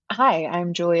Hi,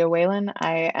 I'm Julia Whalen.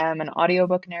 I am an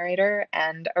audiobook narrator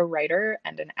and a writer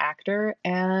and an actor,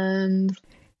 and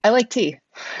I like tea.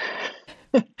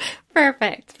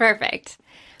 Perfect. Perfect.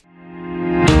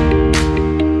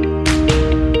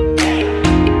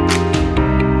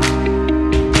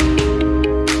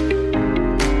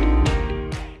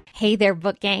 Hey there,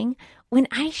 book gang. When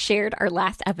I shared our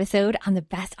last episode on the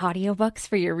best audiobooks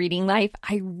for your reading life,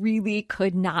 I really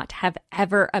could not have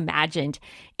ever imagined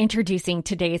introducing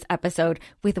today's episode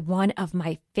with one of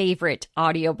my favorite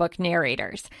audiobook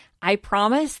narrators. I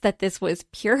promise that this was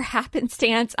pure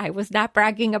happenstance. I was not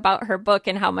bragging about her book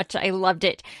and how much I loved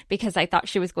it because I thought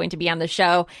she was going to be on the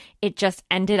show. It just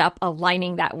ended up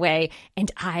aligning that way,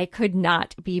 and I could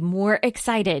not be more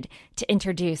excited to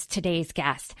introduce today's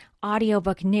guest,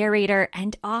 audiobook narrator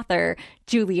and author,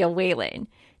 Julia Whalen.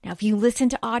 Now, if you listen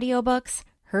to audiobooks,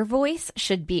 her voice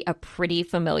should be a pretty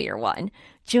familiar one.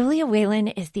 Julia Whalen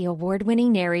is the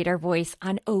award-winning narrator voice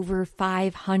on over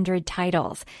 500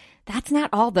 titles. That's not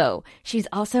all, though. She's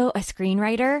also a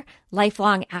screenwriter,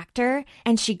 lifelong actor,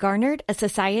 and she garnered a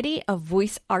Society of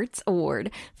Voice Arts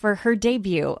Award for her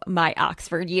debut, My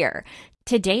Oxford Year.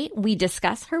 Today, we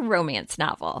discuss her romance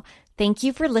novel, Thank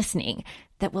You for Listening,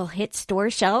 that will hit store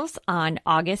shelves on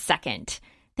August 2nd.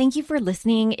 Thank You for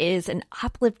Listening is an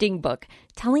uplifting book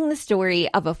telling the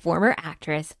story of a former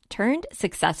actress turned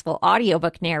successful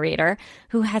audiobook narrator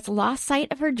who has lost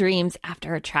sight of her dreams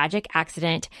after a tragic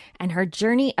accident and her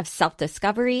journey of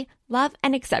self-discovery, love,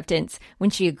 and acceptance when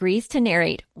she agrees to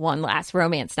narrate one last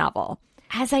romance novel.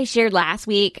 As I shared last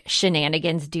week,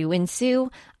 shenanigans do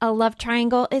ensue, a love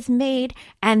triangle is made,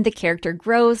 and the character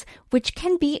grows, which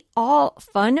can be all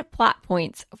fun plot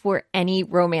points for any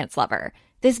romance lover.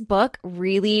 This book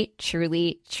really,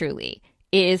 truly, truly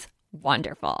is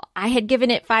wonderful. I had given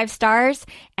it 5 stars,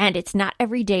 and it's not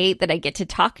every day that I get to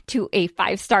talk to a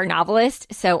 5-star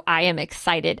novelist, so I am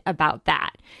excited about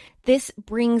that. This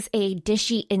brings a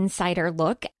dishy insider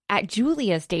look at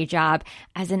Julia's day job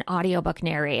as an audiobook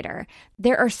narrator.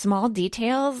 There are small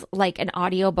details like an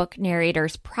audiobook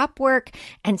narrator's prep work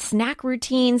and snack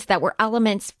routines that were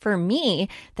elements for me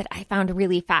that I found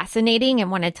really fascinating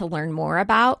and wanted to learn more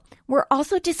about. We're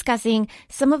also discussing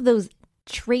some of those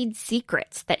trade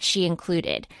secrets that she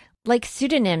included, like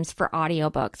pseudonyms for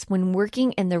audiobooks when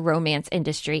working in the romance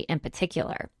industry in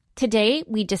particular. Today,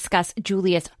 we discuss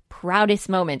Julia's proudest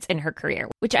moments in her career,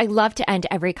 which I love to end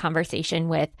every conversation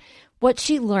with, what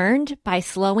she learned by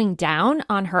slowing down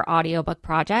on her audiobook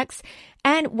projects,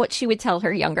 and what she would tell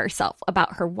her younger self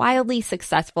about her wildly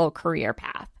successful career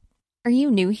path. Are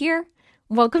you new here?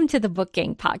 Welcome to the Book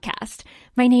Gang podcast.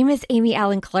 My name is Amy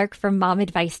Allen Clark from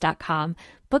momadvice.com.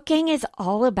 Book Gang is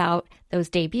all about those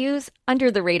debuts,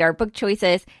 under-the-radar book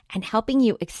choices, and helping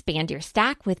you expand your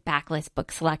stack with backlist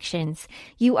book selections.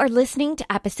 You are listening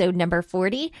to episode number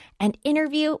 40, an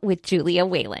interview with Julia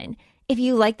Whalen. If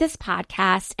you like this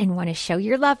podcast and want to show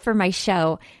your love for my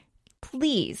show,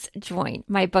 please join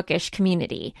my bookish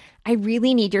community. I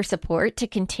really need your support to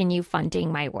continue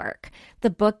funding my work.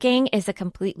 The Book Gang is a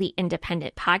completely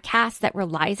independent podcast that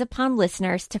relies upon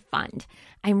listeners to fund.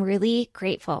 I'm really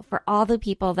grateful for all the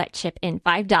people that chip in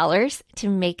 $5 to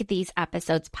make these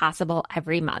episodes possible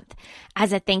every month.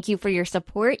 As a thank you for your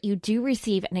support, you do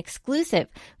receive an exclusive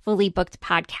fully booked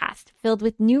podcast filled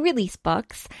with new release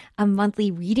books, a monthly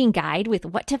reading guide with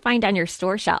what to find on your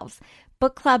store shelves,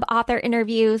 book club author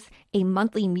interviews, a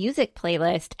monthly music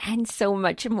playlist, and so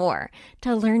much more.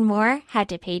 To learn more, head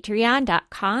to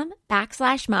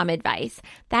patreon.com/momadvice.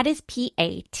 That is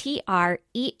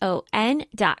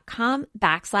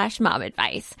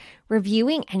patreon.com/momadvice.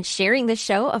 Reviewing and sharing the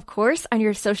show, of course, on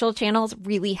your social channels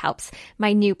really helps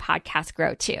my new podcast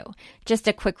grow too. Just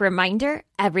a quick reminder,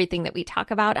 everything that we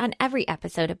talk about on every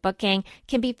episode of Book Gang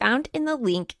can be found in the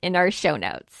link in our show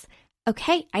notes.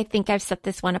 Okay, I think I've set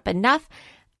this one up enough.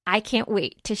 I can't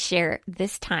wait to share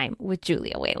this time with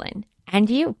Julia Whalen. And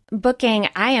you. Book Gang,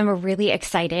 I am really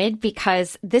excited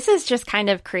because this is just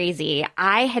kind of crazy.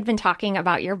 I had been talking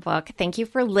about your book. Thank you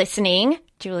for listening,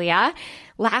 Julia,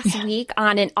 last week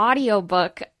on an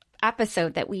audiobook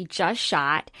episode that we just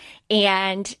shot,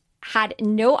 and had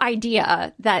no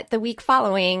idea that the week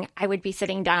following I would be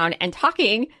sitting down and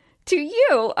talking to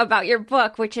you about your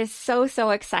book, which is so, so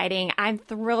exciting. I'm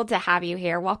thrilled to have you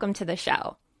here. Welcome to the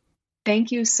show.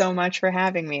 Thank you so much for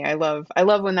having me. I love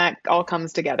when that all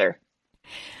comes together.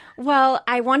 Well,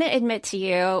 I want to admit to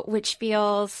you, which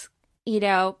feels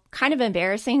kind of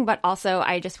embarrassing, but also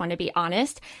I just want to be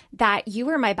honest that you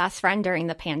were my best friend during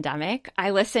the pandemic.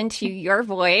 I listened to your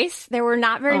voice. There were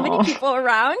not very many Oh, people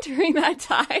around during that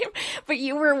time, but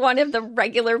you were one of the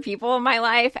regular people in my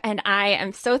life. And I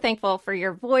am so thankful for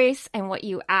your voice and what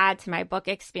you add to my book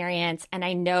experience. And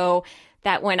I know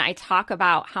that when I talk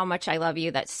about how much I love you,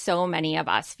 that so many of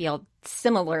us feel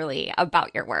similarly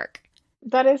about your work.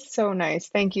 that is so nice.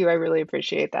 Thank you. I really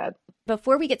appreciate that.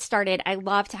 Before we get started, I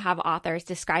love to have authors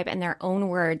describe in their own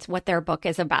words what their book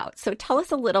is about. So tell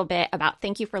us a little bit about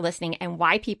Thank You for Listening and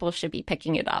why people should be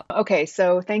picking it up. Okay,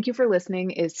 so Thank You for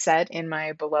Listening is set in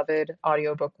my beloved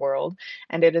audiobook world,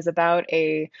 and it is about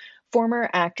a former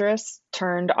actress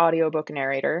turned audiobook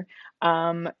narrator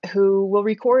who will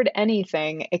record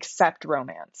anything except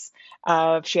romance.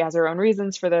 She has her own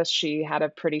reasons for this. She had a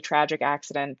pretty tragic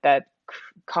accident that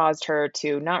caused her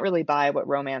to not really buy what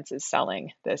romance is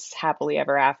selling, this happily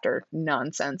ever after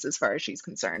nonsense as far as she's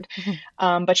concerned.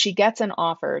 But she gets an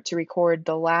offer to record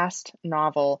the last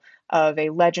novel of a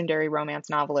legendary romance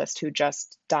novelist who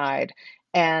just died.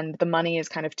 And the money is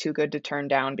kind of too good to turn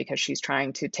down because she's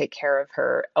trying to take care of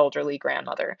her elderly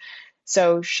grandmother.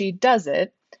 So she does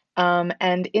it.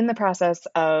 And in the process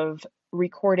of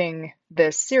recording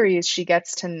this series, she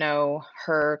gets to know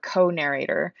her co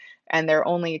narrator, and they're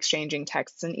only exchanging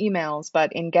texts and emails.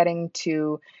 But in getting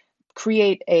to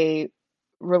create a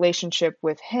relationship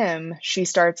with him, she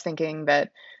starts thinking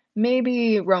that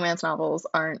maybe romance novels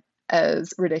aren't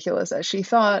as ridiculous as she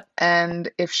thought.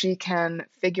 And if she can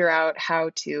figure out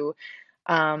how to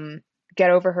get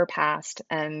over her past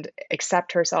and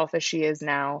accept herself as she is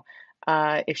now,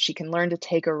 if she can learn to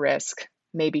take a risk,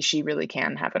 maybe she really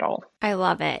can have it all. I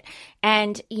love it.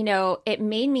 And, it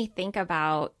made me think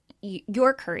about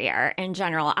your career in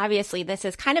general. Obviously, this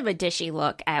is kind of a dishy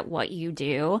look at what you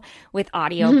do with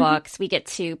audiobooks. We get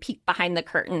to peek behind the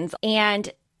curtains.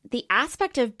 And the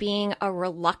aspect of being a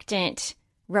reluctant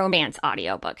romance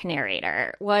audiobook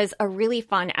narrator was a really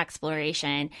fun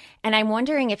exploration. And I'm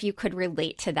wondering if you could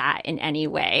relate to that in any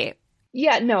way.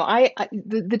 Yeah, no,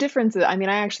 the difference is, I mean,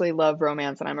 I actually love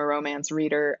romance and I'm a romance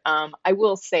reader. I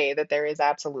will say that there is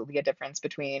absolutely a difference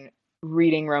between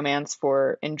reading romance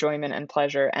for enjoyment and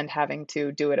pleasure and having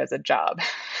to do it as a job.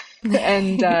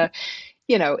 And,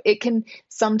 it can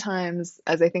sometimes,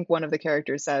 as I think one of the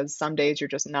characters says, some days you're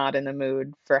just not in the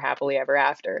mood for happily ever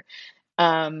after.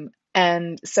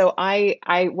 And so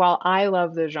while I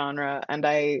love the genre and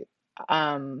I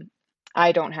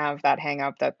don't have that hang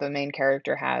up that the main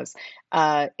character has.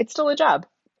 It's still a job.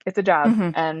 It's a job.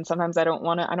 Mhm. And sometimes I don't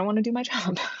want to do my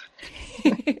job.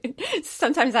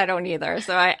 Sometimes I don't either.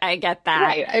 So I get that.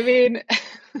 Right. I mean,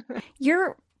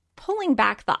 You're pulling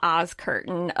back the Oz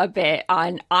curtain a bit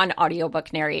on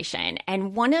audiobook narration.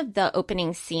 And one of the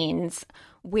opening scenes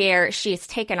where she's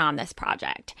taken on this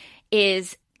project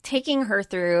is taking her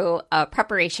through a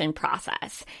preparation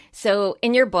process. So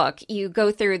in your book, you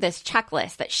go through this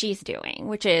checklist that she's doing,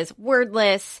 which is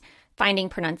wordless, finding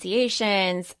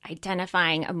pronunciations,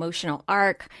 identifying emotional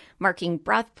arc, marking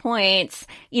breath points,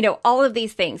 all of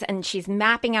these things. And she's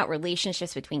mapping out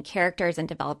relationships between characters and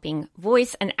developing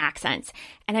voice and accents.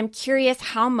 And I'm curious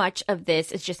how much of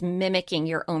this is just mimicking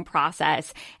your own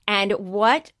process and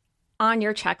what on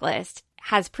your checklist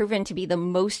has proven to be the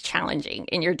most challenging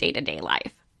in your day-to-day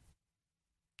life.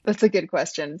 that's a good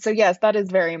question. So yes, that is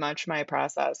very much my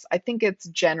process. I think it's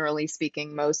generally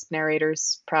speaking most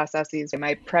narrators' processes.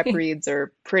 My prep reads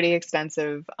are pretty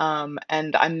extensive,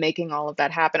 and I'm making all of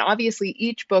that happen. Obviously,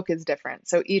 each book is different,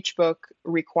 so each book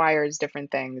requires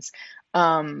different things.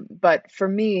 But for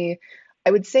me, I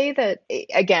would say that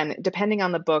again, depending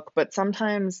on the book, but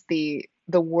sometimes the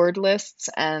word lists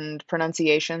and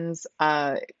pronunciations,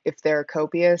 if they're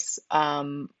copious,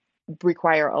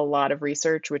 require a lot of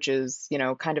research, which is,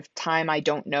 kind of time I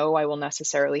don't know I will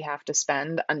necessarily have to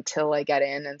spend until I get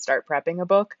in and start prepping a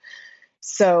book.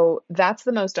 So that's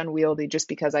the most unwieldy just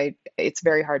because it's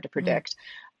very hard to predict.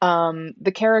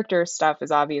 The character stuff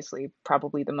is obviously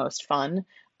probably the most fun.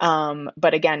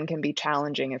 But again, can be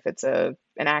challenging if it's an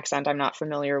accent I'm not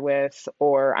familiar with,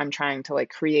 or I'm trying to like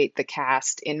create the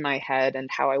cast in my head and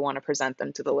how I want to present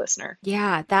them to the listener.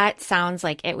 Yeah, that sounds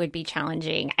like it would be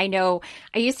challenging. I know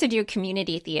I used to do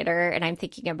community theater, and I'm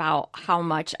thinking about how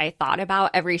much I thought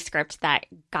about every script that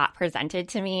got presented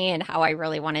to me and how I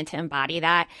really wanted to embody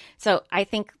that. So I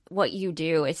think what you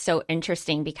do is so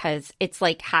interesting because it's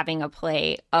like having a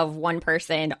play of one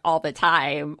person all the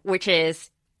time, which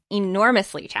is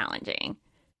enormously challenging.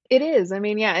 It is. I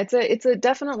mean, yeah, it's a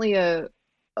definitely a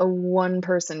one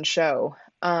person show.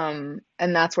 And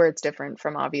that's where it's different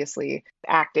from obviously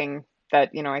acting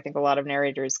that, I think a lot of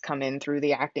narrators come in through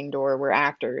the acting door. We're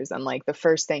actors. And like the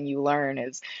first thing you learn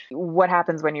is what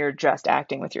happens when you're just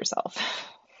acting with yourself.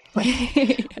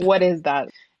 Like, what is that?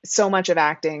 So much of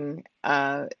acting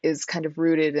is kind of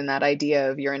rooted in that idea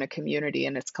of you're in a community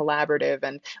and it's collaborative,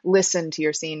 and listen to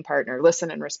your scene partner, listen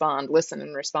and respond, listen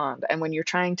and respond. And when you're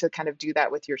trying to kind of do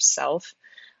that with yourself,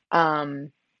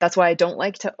 that's why I don't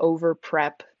like to over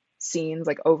prep scenes,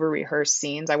 like over rehearse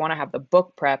scenes. I want to have the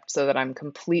book prepped so that I'm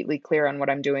completely clear on what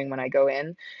I'm doing when I go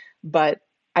in. But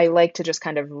I like to just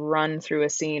kind of run through a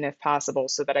scene if possible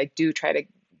so that I do try to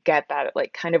get that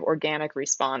like kind of organic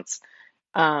response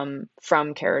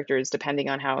from characters, depending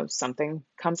on how something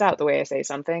comes out, the way I say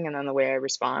something and then the way I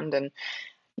respond. And,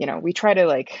 we try to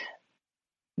like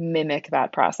mimic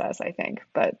that process, I think.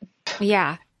 But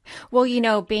Yeah.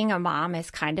 Well, being a mom is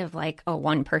kind of like a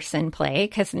one-person play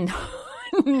because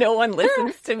no one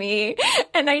listens to me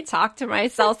and I talk to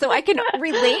myself. So I can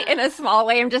relate in a small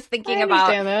way. I'm just thinking about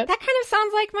that kind of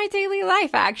sounds like my daily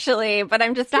life, actually, but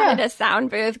I'm just not in a sound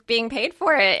booth being paid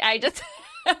for it. I just,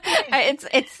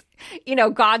 it's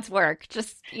God's work.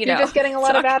 Just, You're just getting a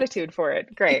lot of attitude for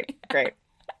it. Great.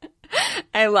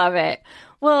 I love it.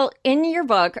 Well, in your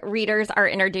book, readers are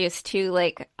introduced to,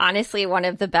 like, honestly, one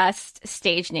of the best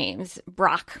stage names,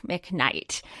 Brock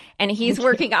McKnight. And he's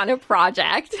working on a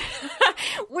project,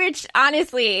 which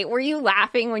honestly, were you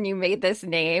laughing when you made this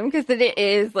name? Because it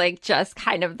is like just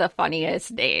kind of the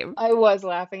funniest name. I was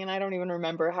laughing, and I don't even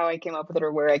remember how I came up with it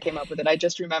or where I came up with it. I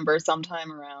just remember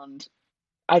sometime around,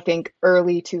 I think,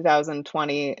 early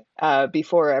 2020,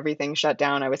 before everything shut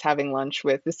down, I was having lunch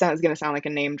with, this sounds going to sound like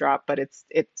a name drop, but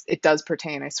it does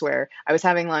pertain, I swear. I was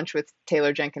having lunch with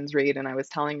Taylor Jenkins Reid, and I was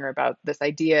telling her about this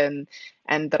idea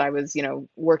and that I was,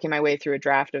 working my way through a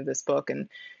draft of this book. And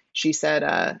she said,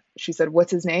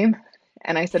 "What's his name?"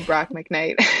 And I said, "Brock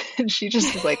McKnight." And she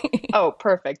just was like, "Oh,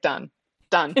 perfect. Done.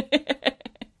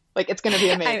 Like, it's going to be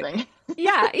amazing."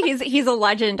 Yeah, he's a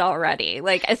legend already.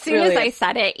 Like, as soon as I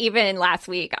said it, even last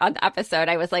week on the episode,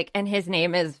 I was like, and his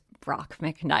name is Brock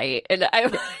McKnight. And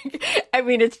I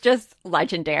mean, it's just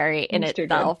legendary in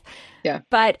itself. Yeah.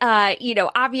 But,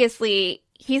 obviously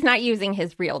he's not using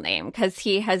his real name because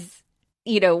he has,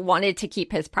 wanted to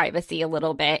keep his privacy a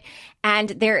little bit. And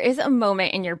there is a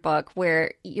moment in your book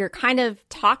where you're kind of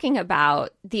talking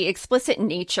about the explicit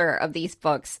nature of these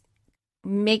books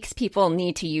makes people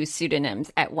need to use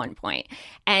pseudonyms at one point.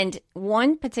 And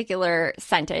one particular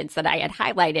sentence that I had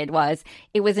highlighted was,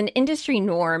 it was an industry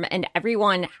norm and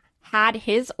everyone had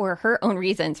his or her own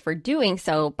reasons for doing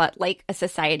so, but like a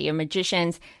society of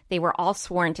magicians, they were all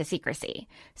sworn to secrecy.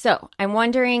 So I'm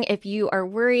wondering if you are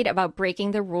worried about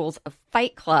breaking the rules of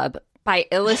Fight Club by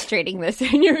illustrating this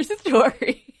in your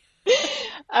story.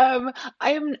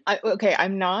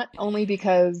 I'm not, only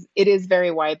because it is very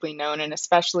widely known, and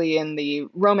especially in the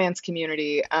romance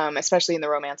community, especially in the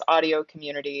romance audio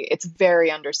community, it's very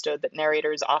understood that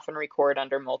narrators often record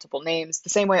under multiple names, the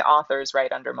same way authors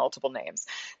write under multiple names.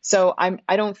 So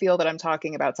I don't feel that I'm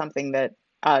talking about something that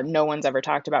no one's ever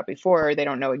talked about before, or they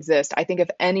don't know exists. I think if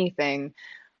anything,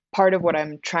 part of what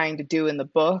I'm trying to do in the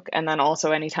book, and then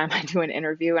also anytime I do an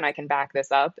interview and I can back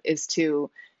this up, is to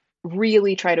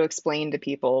really try to explain to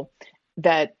people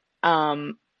that,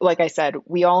 like I said,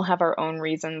 we all have our own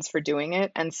reasons for doing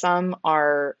it, and some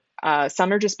are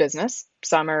just business.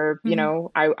 Some are,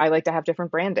 I like to have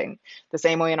different branding, the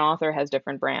same way an author has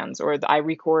different brands. Or I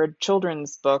record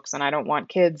children's books, and I don't want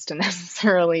kids to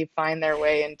necessarily find their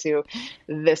way into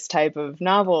this type of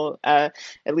novel, at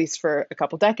least for a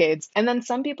couple decades. And then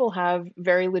some people have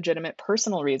very legitimate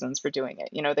personal reasons for doing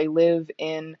it. They live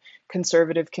in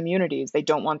conservative communities. They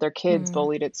don't want their kids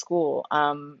bullied at school.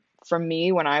 For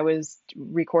me, when I was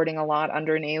recording a lot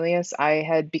under an alias,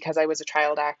 because I was a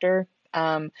child actor,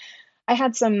 I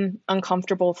had some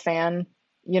uncomfortable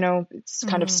it's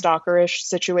kind of stalkerish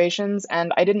situations,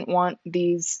 and I didn't want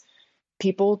these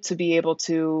people to be able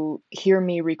to hear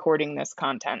me recording this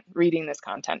content, reading this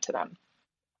content to them.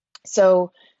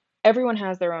 So everyone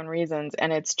has their own reasons,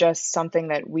 and it's just something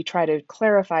that we try to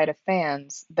clarify to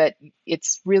fans, that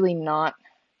it's really not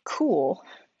cool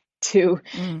to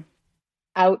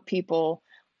out people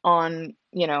on,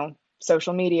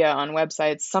 social media, on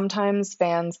websites. Sometimes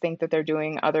fans think that they're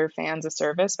doing other fans a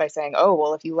service by saying, "Oh,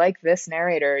 well, if you like this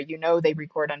narrator, they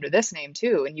record under this name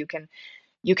too, and you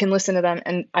can listen to them."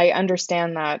 And I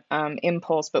understand that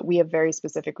impulse, but we have very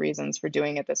specific reasons for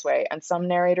doing it this way. And some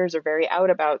narrators are very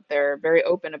very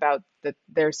open about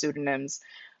their pseudonyms,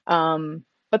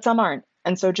 but some aren't.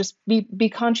 And so just be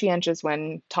conscientious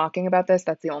when talking about this.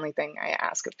 That's the only thing I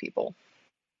ask of people.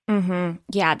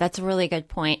 Yeah, that's a really good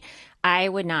point. I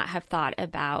would not have thought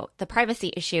about the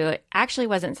privacy issue. It actually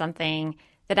wasn't something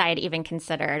that I had even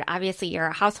considered. Obviously, you're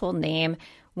a household name.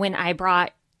 When I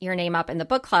brought your name up in the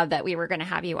book club that we were going to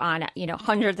have you on,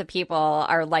 hundreds of people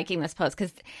are liking this post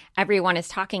because everyone is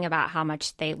talking about how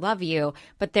much they love you.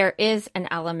 But there is an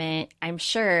element, I'm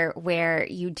sure, where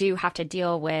you do have to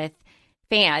deal with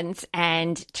fans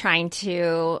and trying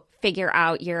to figure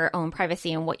out your own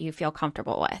privacy and what you feel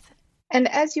comfortable with. And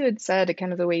as you had said,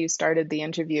 kind of the way you started the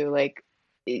interview, like,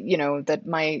 that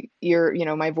my ear,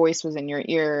 my voice was in your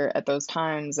ear at those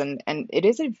times. And it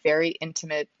is a very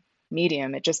intimate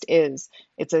medium. It just is.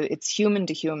 It's human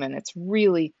to human. It's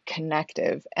really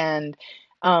connective. And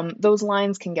those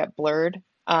lines can get blurred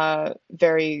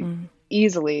very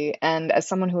easily. And as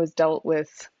someone who has dealt with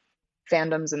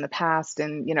fandoms in the past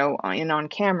and, on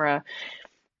camera,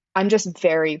 I'm just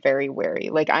very, very wary.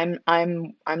 Like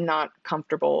I'm not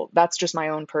comfortable. That's just my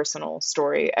own personal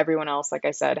story. Everyone else, like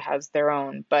I said, has their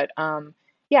own. But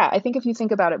yeah, I think if you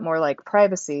think about it more like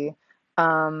privacy,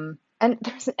 and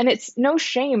it's no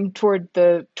shame toward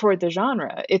the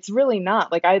genre. It's really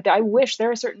not. Like I wish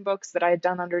there are certain books that I had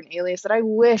done under an alias that I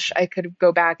wish I could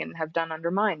go back and have done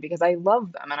under mine because I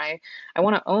love them and I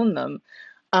want to own them.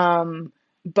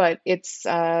 But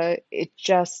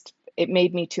it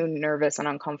made me too nervous and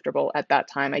uncomfortable at that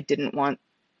time. I didn't want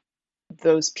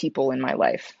those people in my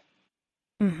life.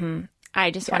 I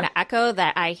just want to echo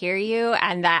that I hear you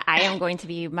and that I am going to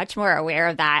be much more aware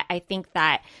of that. I think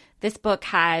that this book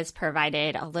has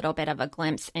provided a little bit of a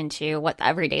glimpse into what the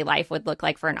everyday life would look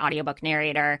like for an audiobook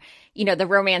narrator. The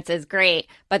romance is great,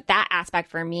 but that aspect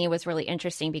for me was really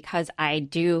interesting because I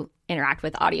do interact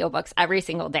with audiobooks every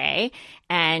single day.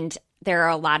 And there are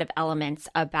a lot of elements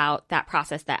about that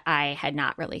process that I had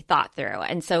not really thought through.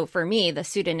 And so for me, the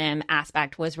pseudonym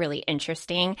aspect was really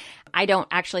interesting. I don't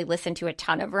actually listen to a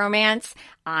ton of romance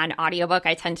on audiobook.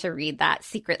 I tend to read that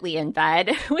secretly in bed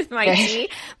with my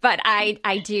tea. But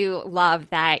I do love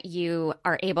that you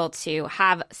are able to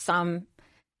have some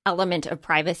element of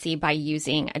privacy by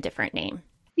using a different name.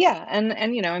 Yeah, and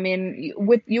I mean,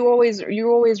 with you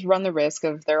always run the risk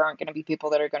of there aren't going to be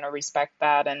people that are going to respect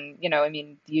that, and I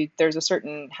mean, there's a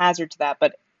certain hazard to that,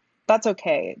 but that's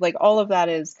okay. Like all of that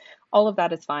is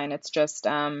fine. It's just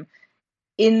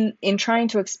in trying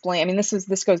to explain. I mean,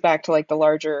 this goes back to like the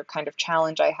larger kind of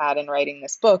challenge I had in writing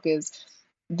this book is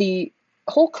the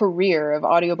whole career of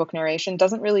audiobook narration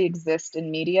doesn't really exist in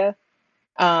media.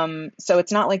 So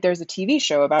it's not like there's a TV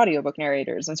show about audiobook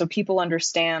narrators. And so people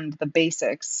understand the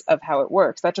basics of how it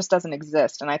works. That just doesn't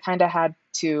exist. And I kind of had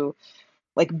to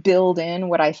like build in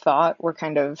what I thought were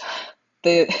kind of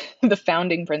the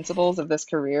founding principles of this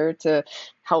career to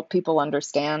help people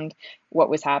understand what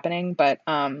was happening. But,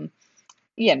 I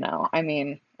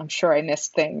mean, I'm sure I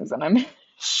missed things and I'm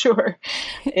sure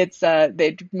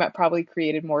they probably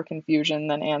created more confusion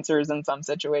than answers in some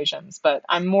situations, but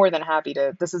I'm more than happy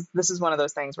to. This is one of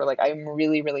those things where like I'm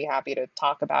really, really happy to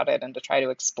talk about it and to try to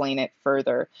explain it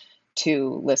further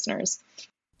to listeners.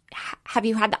 Have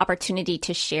you had the opportunity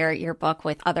to share your book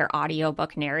with other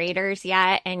audiobook narrators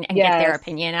yet and get their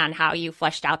opinion on how you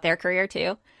fleshed out their career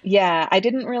too? Yeah, I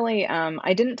didn't really,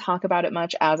 I didn't talk about it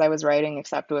much as I was writing,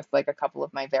 except with like a couple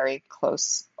of my very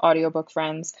close audiobook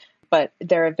friends. But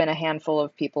there have been a handful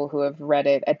of people who have read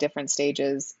it at different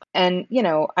stages. And,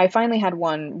 I finally had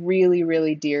one really,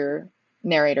 really dear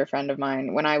narrator friend of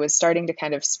mine when I was starting to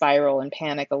kind of spiral and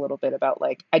panic a little bit about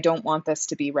like, I don't want this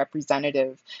to be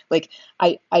representative. Like,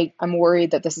 I'm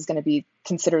worried that this is going to be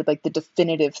considered like the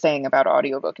definitive thing about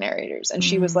audiobook narrators. And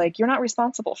she was like, you're not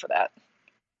responsible for that.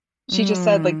 She just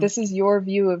said, like, this is your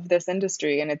view of this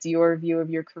industry and it's your view of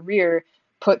your career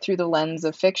put through the lens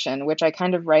of fiction, which I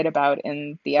kind of write about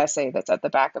in the essay that's at the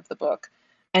back of the book.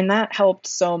 And that helped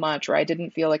so much where I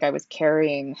didn't feel like I was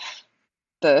carrying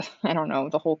the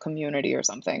whole community or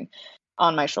something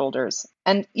on my shoulders.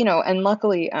 And, and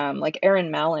luckily, like Erin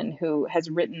Mallon, who has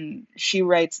written, she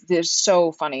writes, they're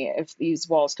so funny, If These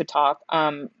Walls Could Talk,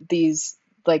 these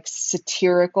like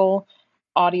satirical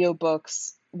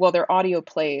audiobooks, well, they're audio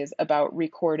plays about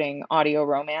recording audio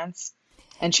romance.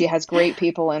 And she has great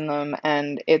people in them.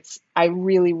 And I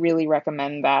really, really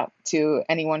recommend that to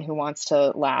anyone who wants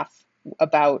to laugh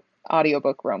about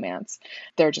audiobook romance.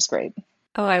 They're just great.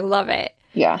 Oh, I love it.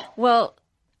 Yeah. Well,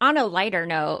 on a lighter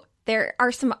note, there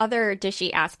are some other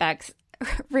dishy aspects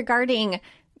regarding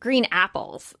green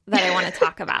apples that I want to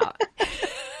talk about.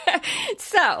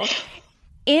 So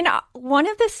In one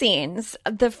of the scenes,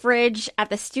 the fridge at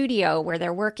the studio where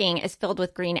they're working is filled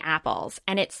with green apples,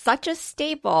 and it's such a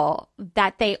staple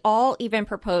that they all even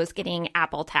propose getting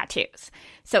apple tattoos.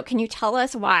 So can you tell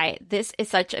us why this is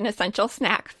such an essential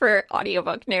snack for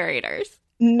audiobook narrators?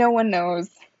 No one knows.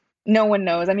 No one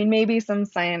knows. I mean, maybe some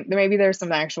science, maybe there's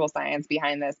some actual science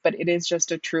behind this, but it is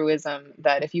just a truism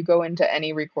that if you go into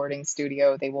any recording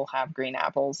studio, they will have green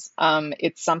apples.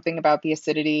 It's something about the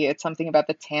acidity, it's something about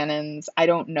the tannins. I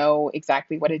don't know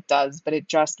exactly what it does, but it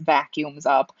just vacuums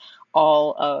up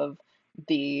all of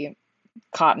the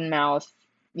cotton mouth,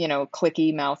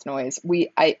 clicky mouth noise.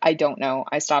 I don't know.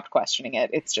 I stopped questioning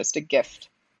it. It's just a gift.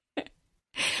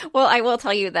 Well, I will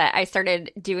tell you that I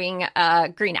started doing a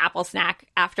green apple snack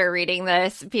after reading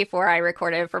this before I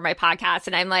recorded for my podcast.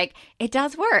 And I'm like, it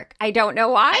does work. I don't know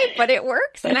why, but it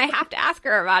works. And I have to ask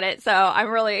her about it. So I'm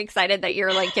really excited that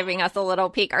you're like giving us a little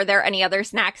peek. Are there any other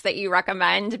snacks that you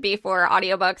recommend before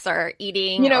audiobooks or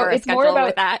eating or a it's more schedule about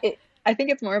with that? I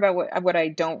think it's more about what I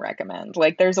don't recommend.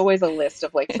 Like there's always a list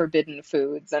of like forbidden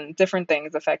foods and different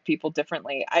things affect people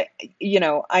differently.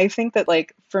 I think that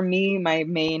like for me, my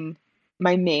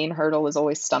main hurdle is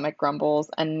always stomach grumbles,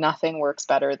 and nothing works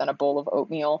better than a bowl of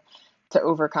oatmeal to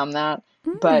overcome that.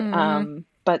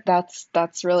 But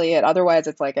that's really it. Otherwise,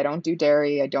 it's like I don't do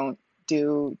dairy, I don't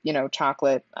do,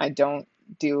 chocolate, I don't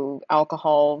do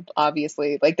alcohol,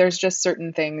 obviously. Like there's just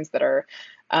certain things that are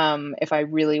if I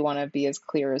really want to be as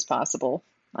clear as possible,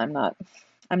 I'm not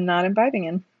imbibing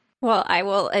in. Well, I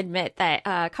will admit that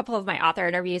a couple of my author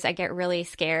interviews, I get really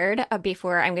scared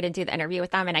before I'm going to do the interview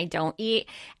with them and I don't eat.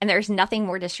 And there's nothing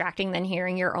more distracting than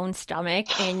hearing your own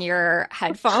stomach in your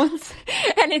headphones.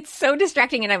 And it's so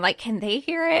distracting. And I'm like, can they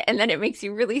hear it? And then it makes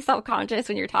you really self-conscious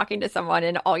when you're talking to someone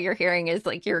and all you're hearing is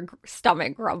like your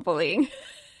stomach grumbling.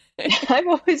 I've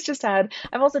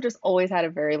also just always had a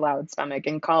very loud stomach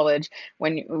in college.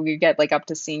 When you get like up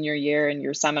to senior year and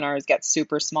your seminars get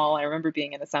super small. I remember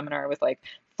being in a seminar with like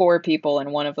 4 people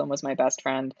and one of them was my best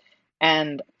friend.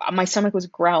 And my stomach was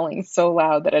growling so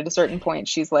loud that at a certain point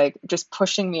she's like just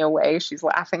pushing me away. She's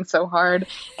laughing so hard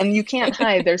and you can't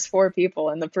hide. There's 4 people.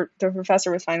 And the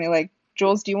professor was finally like,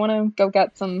 Jules, do you want to go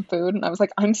get some food? And I was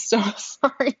like, I'm so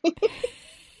sorry.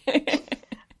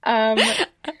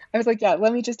 I was like, yeah,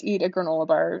 let me just eat a granola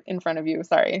bar in front of you.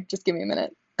 Sorry, just give me a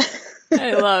minute.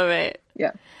 I love it.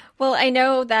 Yeah. Well, I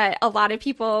know that a lot of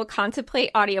people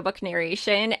contemplate audiobook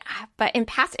narration, but in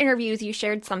past interviews, you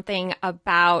shared something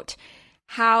about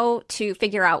how to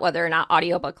figure out whether or not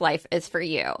audiobook life is for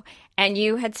you. And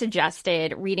you had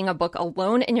suggested reading a book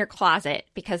alone in your closet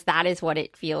because that is what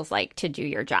it feels like to do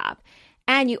your job.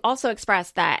 And you also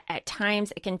expressed that at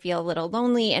times it can feel a little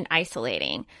lonely and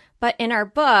isolating. But in our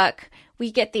book,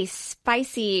 we get these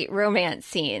spicy romance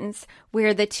scenes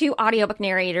where the 2 audiobook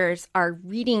narrators are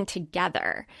reading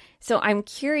together. So I'm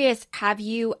curious, have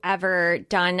you ever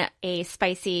done a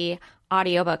spicy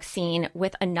audiobook scene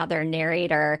with another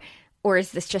narrator, or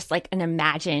is this just like an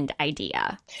imagined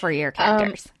idea for your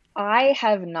characters? I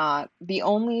have not. The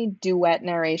only duet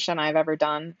narration I've ever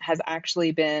done has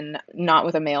actually been not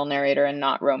with a male narrator and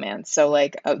not romance. So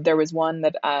like there was one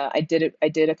that I did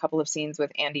a couple of scenes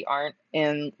with Andy Arndt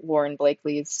in Lauren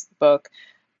Blakely's book.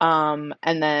 And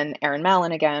then Erin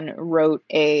Mallon again wrote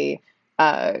an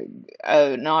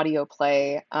audio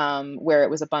play where it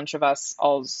was a bunch of us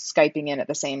all Skyping in at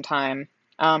the same time,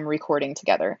 recording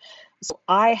together. So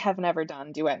I have never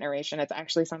done duet narration. It's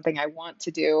actually something I want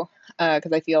to do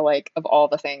because I feel like of all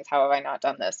the things, how have I not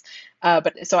done this?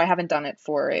 But so I haven't done it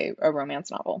for a romance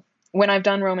novel. When I've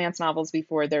done romance novels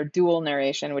before, they're dual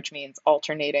narration, which means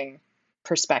alternating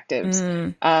perspectives.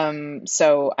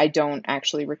 So I don't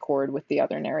actually record with the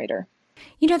other narrator.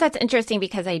 You know, that's interesting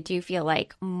because I do feel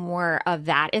like more of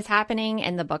that is happening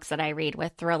in the books that I read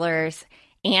with thrillers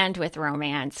and with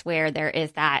romance, where there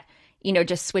is that,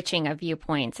 just switching of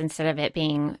viewpoints instead of it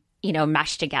being,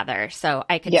 meshed together. So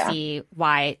I could see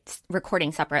why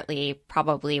recording separately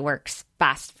probably works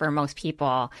best for most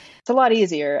people. It's a lot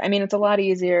easier. I mean, it's a lot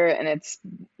easier and it's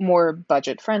more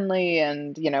budget friendly.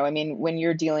 And, when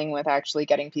you're dealing with actually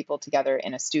getting people together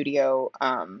in a studio,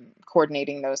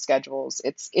 coordinating those schedules,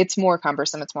 it's more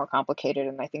cumbersome, it's more complicated.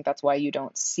 And I think that's why you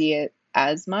don't see it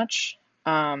as much.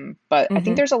 But I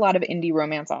think there's a lot of indie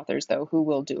romance authors, though, who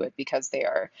will do it because they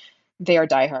are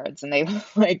diehards and they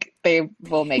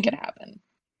will make it happen.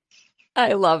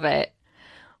 I love it.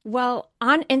 Well,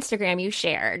 on Instagram, you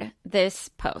shared this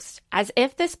post. As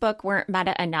if this book weren't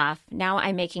meta enough, now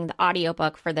I'm making the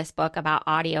audiobook for this book about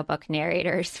audiobook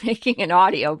narrators making an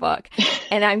audiobook.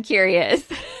 And I'm curious,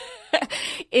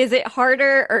 is it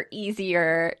harder or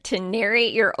easier to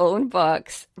narrate your own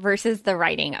books versus the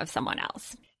writing of someone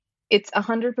else? It's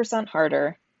 100%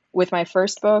 harder. With my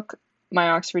first book, my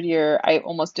Oxford year, I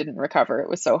almost didn't recover. It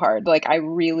was so hard. Like I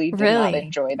really did not Really?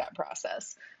 enjoy that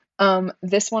process.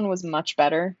 This one was much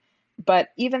better. But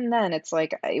even then, it's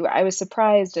like I was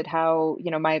surprised at how,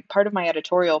 my part of my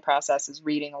editorial process is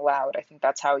reading aloud. I think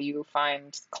that's how you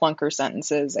find clunker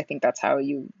sentences. I think that's how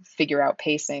you figure out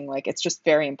pacing. Like it's just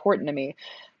very important to me.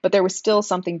 But there was still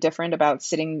something different about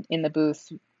sitting in the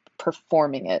booth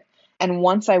performing it. And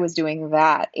once I was doing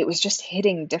that, it was just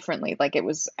hitting differently. Like it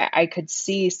was, I could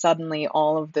see suddenly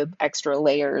all of the extra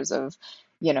layers of,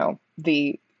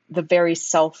 the very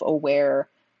self-aware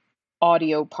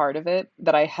audio part of it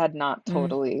that I had not Mm.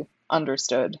 totally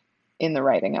understood in the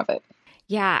writing of it.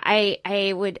 Yeah,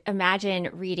 I would imagine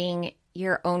reading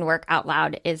your own work out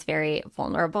loud is very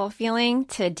vulnerable feeling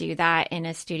to do that in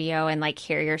a studio and like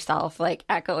hear yourself like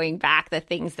echoing back the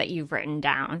things that you've written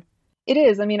down. It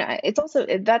is. I mean, it's also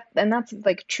that, and that's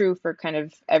like true for kind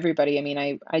of everybody. I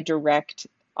mean, I direct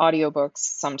audiobooks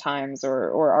sometimes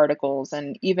or articles,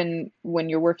 and even when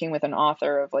you're working with an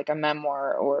author of like a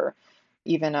memoir or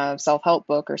even a self-help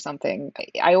book or something,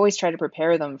 I always try to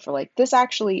prepare them for like this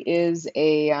actually is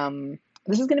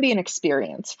this is going to be an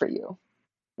experience for you.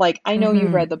 Like, I know you've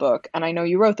Hmm. read the book, and I know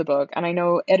you wrote the book, and I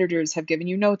know editors have given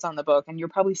you notes on the book, and you're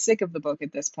probably sick of the book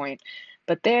at this point.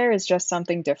 But there is just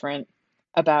something different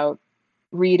about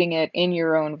reading it in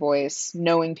your own voice,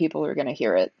 knowing people are going to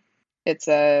hear it.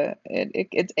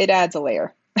 It adds a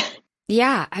layer.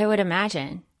 Yeah, I would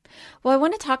imagine. Well, I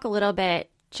want to talk a little bit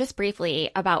just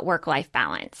briefly about work-life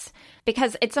balance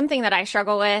because it's something that I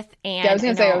struggle with Yeah, I was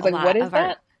and I gonna say, I know was a like, what lot is of our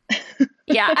that?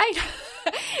 yeah, I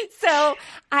so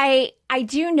I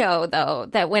do know though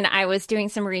that when I was doing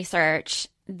some research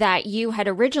that you had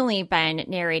originally been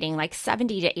narrating like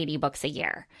 70 to 80 books a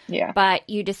year, Yeah. but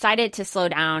you decided to slow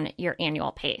down your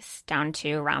annual pace down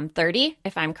to around 30,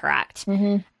 if I'm correct.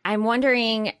 Hmm. I'm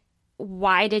wondering,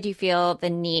 why did you feel the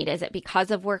need? Is it because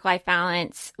of work-life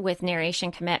balance with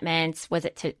narration commitments? Was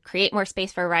it to create more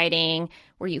space for writing?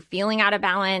 Were you feeling out of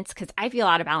balance? Because I feel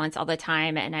out of balance all the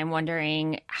time, and I'm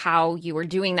wondering how you were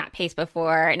doing that pace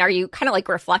before. And are you kind of like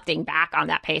reflecting back on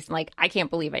that pace and like, I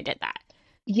can't believe I did that?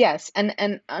 Yes,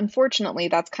 and unfortunately,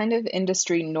 that's kind of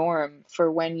industry norm for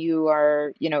when you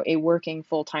are, a working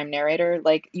full-time narrator.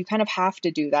 Like you kind of have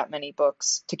to do that many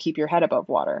books to keep your head above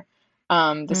water.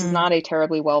 This is Mm, not a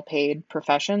terribly well-paid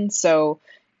profession, so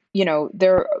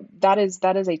there that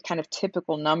is a kind of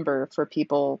typical number for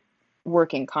people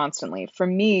working constantly. For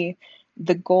me,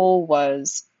 the goal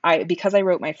was because I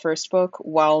wrote my first book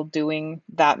while doing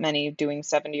that many, doing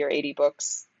 70 or 80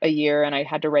 books a year, and I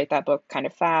had to write that book kind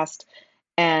of fast,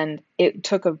 and it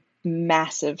took a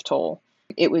massive toll.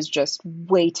 It was just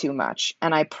way too much,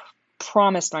 and I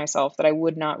promised myself that I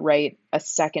would not write a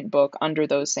second book under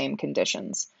those same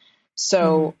conditions. mm,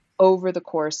 So over the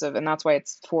course of, and that's why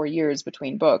it's 4 years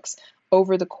between books,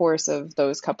 over the course of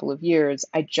those couple of years,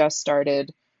 I just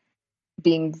started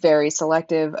being very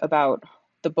selective about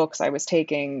the books I was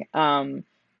taking,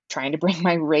 trying to bring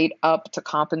my rate up to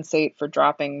compensate for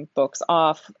dropping books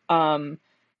off,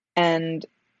 and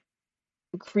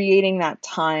creating that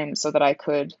time so that I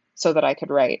could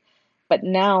write. But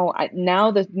now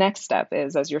the next step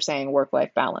is, as you're saying,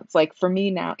 work-life balance. Like for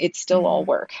me now, it's still all mm,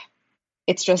 work.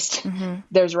 It's just mm.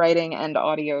 there's writing and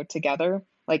audio together.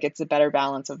 Like it's a better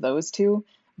balance of those two.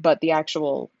 But the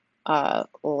actual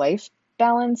life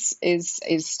balance is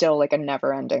still like a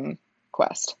never-ending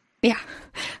quest. Yeah.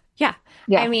 Yeah. I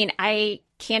Yeah. mean, I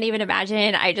can't even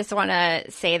imagine. I just want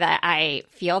to say that I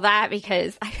feel that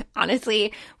because I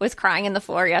honestly was crying in the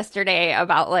floor yesterday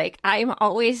about like, I'm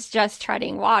always just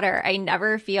treading water. I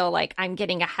never feel like I'm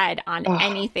getting ahead on Ugh.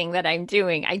 anything that I'm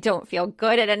doing. I don't feel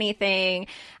good at anything.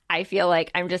 I feel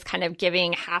like I'm just kind of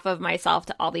giving half of myself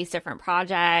to all these different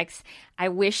projects. I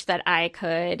wish that I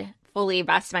could fully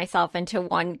invest myself into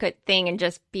one good thing and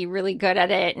just be really good at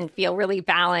it and feel really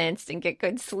balanced and get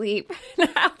good sleep and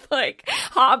have like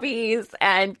hobbies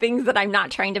and things that I'm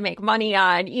not trying to make money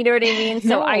on. You know what I mean?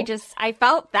 So No. I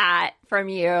felt that from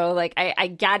you. Like I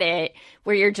get it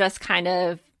where you're just kind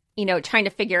of, trying to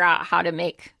figure out how to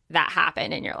make that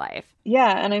happen in your life.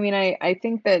 Yeah, and I mean I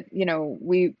think that,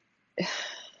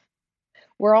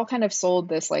 we're all kind of sold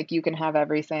this like you can have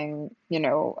everything,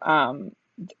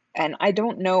 and I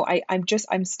don't know.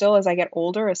 I'm still, as I get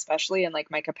older, especially in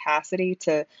like my capacity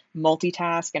to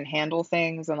multitask and handle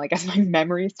things, and like as my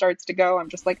memory starts to go, I'm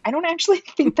just like, I don't actually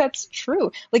think that's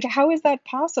true. Like, how is that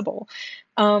possible?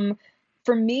 Um,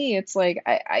 for me, it's like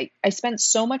I spent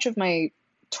so much of my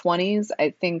 20s,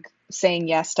 I think, saying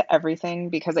yes to everything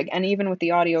because like, and even with the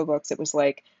audiobooks, it was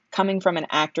like coming from an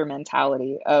actor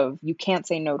mentality of you can't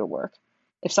say no to work.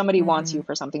 If somebody wants Hmm. you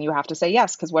for something, you have to say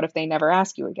yes, because what if they never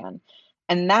ask you again?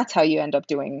 And that's how you end up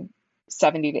doing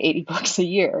 70 to 80 books a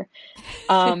year.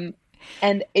 Um,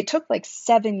 and it took like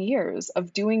 7 years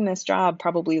of doing this job,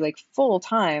 probably like full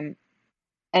time,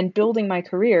 and building my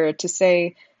career to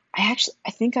say, I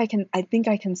think I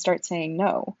can start saying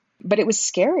no. But it was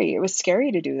scary. It was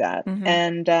scary to do that. Hmm.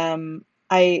 And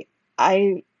I,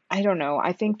 I don't know.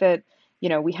 I think that,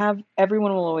 we have,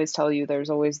 everyone will always tell you there's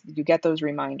always, you get those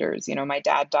reminders. My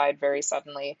dad died very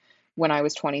suddenly when I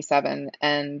was 27.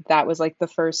 And that was like the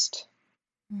first,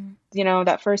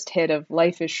 that first hit of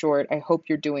life is short. I hope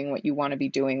you're doing what you want to be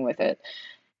doing with it.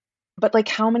 But like,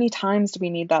 how many times do we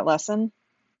need that lesson?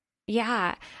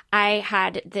 Yeah, I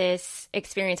had this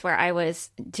experience where I was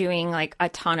doing like a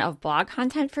ton of blog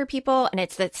content for people, and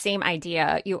it's that same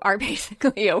idea. You are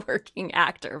basically a working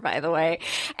actor, by the way,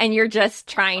 and you're just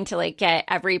trying to like get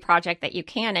every project that you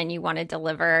can and you want to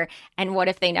deliver. And what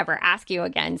if they never ask you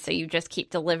again? So you just keep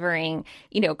delivering,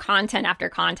 content after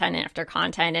content after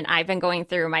content. And I've been going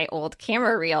through my old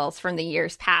camera reels from the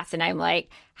years past, and I'm like,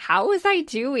 how was I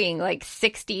doing like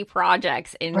 60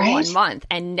 projects in Right? 1 month?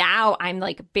 And now I'm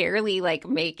like barely like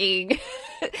making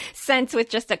sense with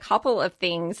just a couple of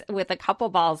things with a couple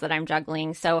balls that I'm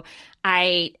juggling. So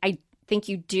I think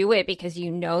you do it because you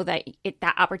know that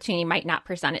that opportunity might not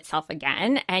present itself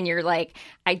again. And you're like,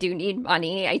 I do need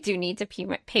money. I do need to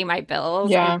pay my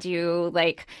bills. I Yeah. do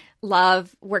like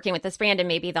love working with this brand and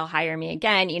maybe they'll hire me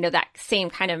again, that same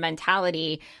kind of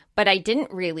mentality. But I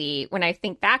didn't really, when I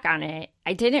think back on it,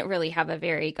 I didn't really have a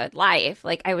very good life.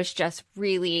 Like I was just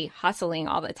really hustling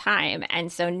all the time.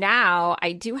 And so now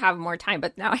I do have more time,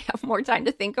 but now I have more time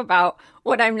to think about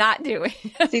what I'm not doing.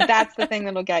 See, that's the thing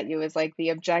that'll get you is like the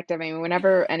objective. I mean,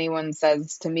 whenever anyone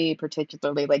says to me,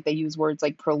 particularly, like they use words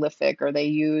like prolific or they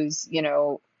use,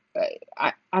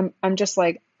 I'm just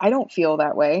like, I don't feel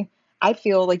that way. I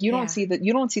feel like Yeah.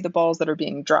 you don't see the balls that are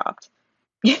being dropped.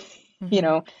 You Hmm.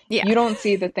 know, Yeah. you don't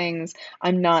see the things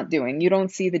I'm not doing. You don't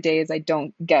see the days I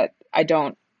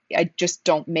just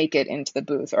don't make it into the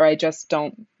booth or I just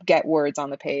don't get words on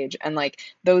the page. And like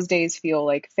those days feel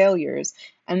like failures.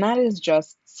 And that is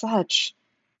just such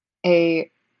a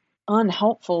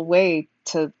unhelpful way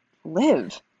to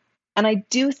live. And I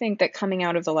do think that coming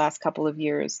out of the last couple of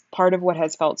years, part of what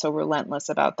has felt so relentless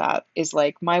about that is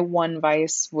like my one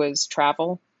vice was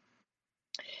travel.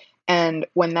 And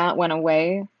when that went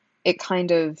away, it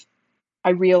kind of,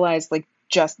 I realized like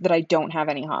just that I don't have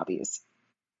any hobbies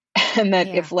and that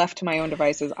Yeah. if left to my own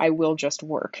devices, I will just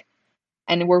work.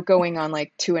 And we're going on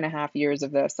like 2.5 years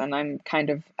of this. And I'm kind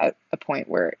of at a point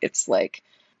where it's like,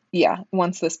 yeah,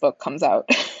 once this book comes out,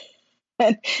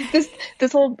 and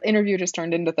this whole interview just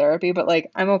turned into therapy, but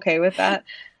like I'm okay with that.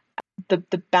 The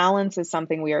balance is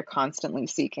something we are constantly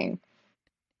seeking,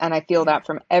 and I feel Yeah. that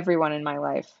from everyone in my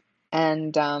life.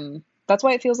 And that's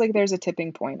why it feels like there's a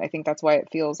tipping point. I think that's why it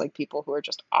feels like people who are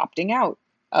just opting out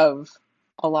of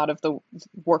a lot of the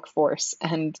workforce.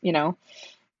 And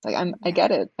like I Yeah.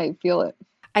 get it. I feel it.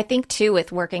 I think too,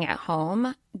 with working at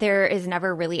home, there is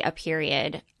never really a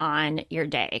period on your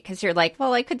day because you're like,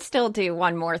 well, I could still do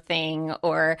one more thing,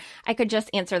 or I could just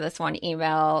answer this one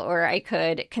email, or I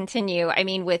could continue. I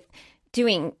mean, with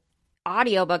doing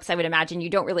audiobooks, I would imagine you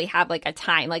don't really have like a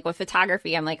time. Like with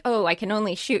photography, I'm like, oh, I can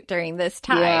only shoot during this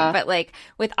time. Yeah. But like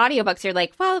with audiobooks, you're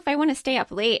like, well, if I want to stay up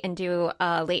late and do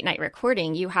a late night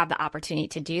recording, you have the opportunity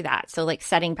to do that. So like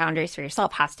setting boundaries for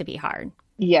yourself has to be hard.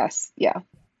 Yes. Yeah.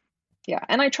 Yeah.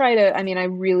 And I mean, I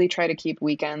really try to keep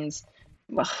weekends.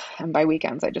 Ugh, and by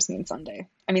weekends, I just mean Sunday.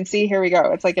 I mean, see, here we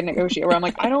go. It's like a negotiate where I'm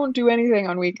like, I don't do anything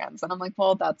on weekends. And I'm like,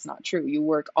 well, that's not true. You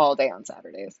work all day on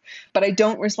Saturdays. But I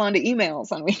don't respond to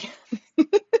emails on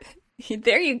weekends.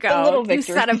 There you A go. little You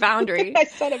victory. set a boundary. I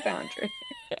set a boundary.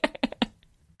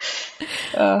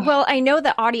 Uh, Well, I know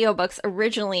that audiobooks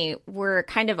originally were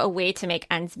kind of a way to make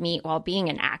ends meet while being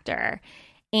an actor.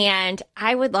 And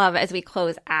I would love, as we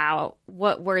close out,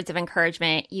 what words of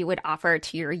encouragement you would offer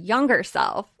to your younger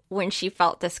self when she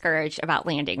felt discouraged about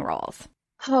landing roles.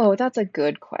 oh, that's a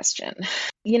good question.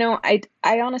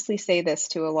 I honestly say this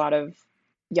to a lot of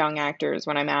young actors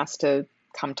when I'm asked to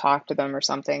come talk to them or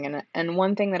something. And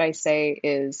one thing that I say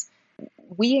is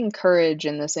we encourage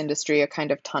in this industry a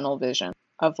kind of tunnel vision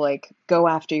of like, go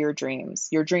after your dreams,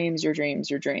 your dreams, your dreams,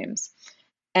 your dreams.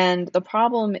 And the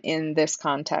problem in this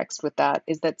context with that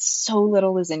is that so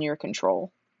little is in your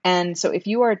control. And so if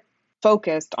you are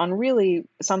focused on really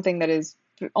something that is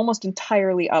almost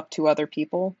entirely up to other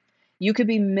people, you could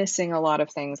be missing a lot of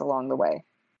things along the way.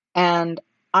 And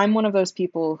I'm one of those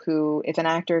people who, if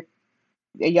a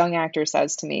young actor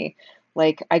says to me,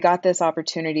 like, I got this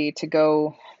opportunity to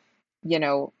go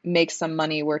make some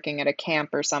money working at a camp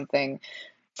or something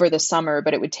for the summer,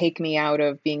 but it would take me out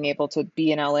of being able to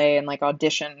be in LA and like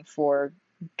audition for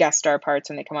guest star parts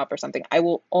when they come up or something. I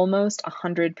will almost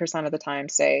 100% of the time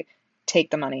say, take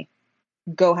the money,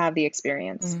 go have the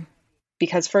experience.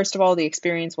 Because first of all, the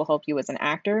experience will help you as an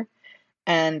actor.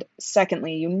 And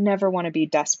secondly, you never want to be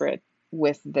desperate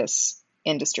with this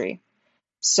industry.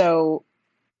 So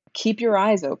keep your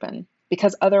eyes open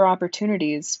because other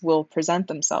opportunities will present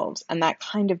themselves. And that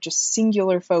kind of just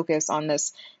singular focus on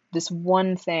this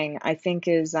one thing, I think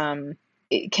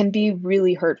it can be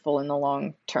really hurtful in the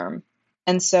long term.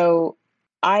 And so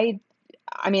I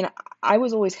mean, I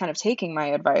was always kind of taking my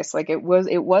advice. Like it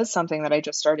was something that I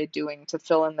just started doing to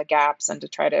fill in the gaps and to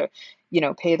try to,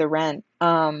 pay the rent.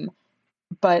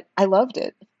 But I loved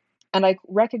it. And I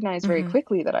recognized very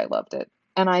quickly that I loved it.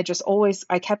 And I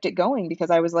kept it going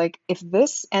because I was like, if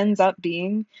this ends up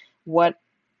being what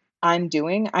I'm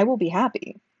doing, I will be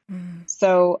happy.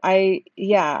 So I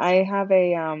have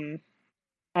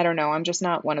I don't know, I'm just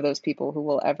not one of those people who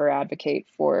will ever advocate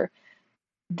for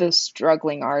the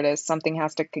struggling artist.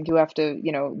 You have to,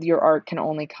 your art can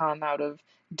only come out of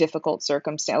difficult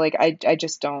circumstance. Like I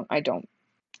just don't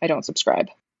subscribe.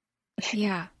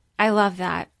 Yeah, I love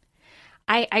that.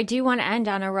 I do want to end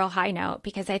on a real high note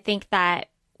because I think that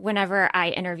whenever I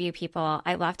interview people,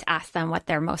 I love to ask them what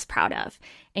they're most proud of.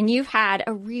 And you've had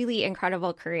a really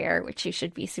incredible career, which you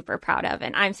should be super proud of.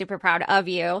 And I'm super proud of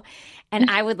you. And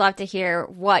I would love to hear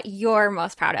what you're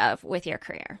most proud of with your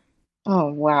career.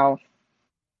 Oh, wow.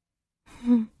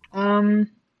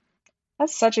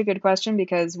 That's such a good question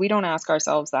because we don't ask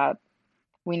ourselves that.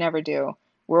 We never do.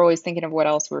 We're always thinking of what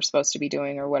else we're supposed to be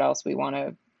doing or what else we want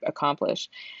to accomplish.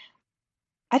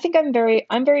 I think I'm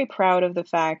very proud of the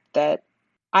fact that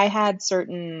I had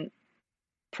certain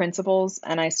principles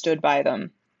and I stood by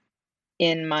them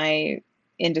in my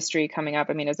industry coming up.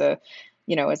 I mean, as a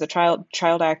child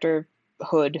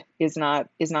actorhood is not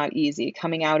easy.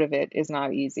 Coming out of it is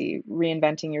not easy.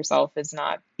 Reinventing yourself is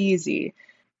not easy.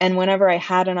 And whenever I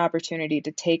had an opportunity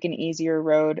to take an easier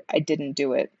road, I didn't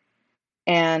do it.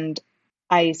 And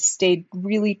I stayed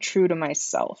really true to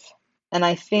myself. And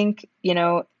I think,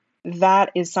 that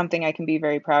is something I can be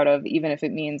very proud of, even if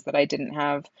it means that I didn't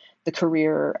have the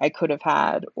career I could have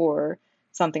had or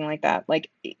something like that.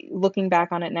 Like looking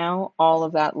back on it now, all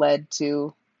of that led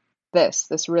to this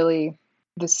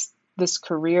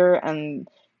career and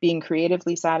being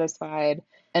creatively satisfied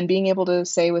and being able to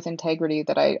say with integrity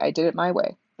that I did it my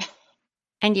way.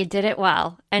 And you did it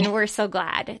well. And we're so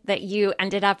glad that you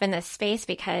ended up in this space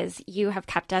because you have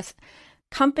kept us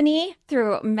company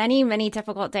through many, many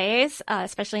difficult days,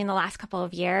 especially in the last couple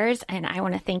of years. And I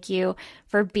want to thank you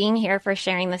for being here, for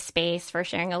sharing the space, for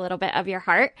sharing a little bit of your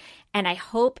heart. And I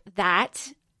hope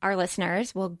that our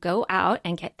listeners will go out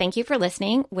and get Thank You for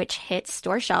Listening, which hits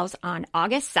store shelves on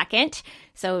August 2nd.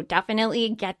 So definitely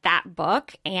get that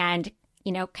book and,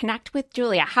 connect with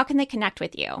Julia. How can they connect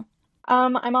with you?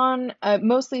 I'm on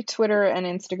mostly Twitter and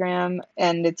Instagram,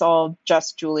 and it's all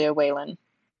just Julia Whelan.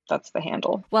 That's the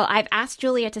handle. Well, I've asked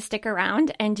Julia to stick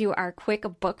around and do our quick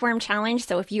bookworm challenge.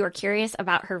 So if you are curious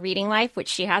about her reading life, which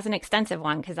she has an extensive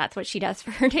one because that's what she does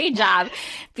for her day job,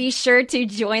 be sure to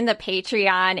join the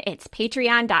Patreon. It's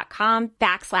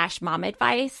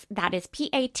patreon.com/momadvice. That is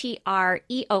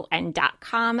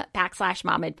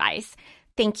patreon.com/momadvice.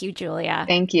 Thank you, Julia.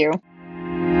 Thank you.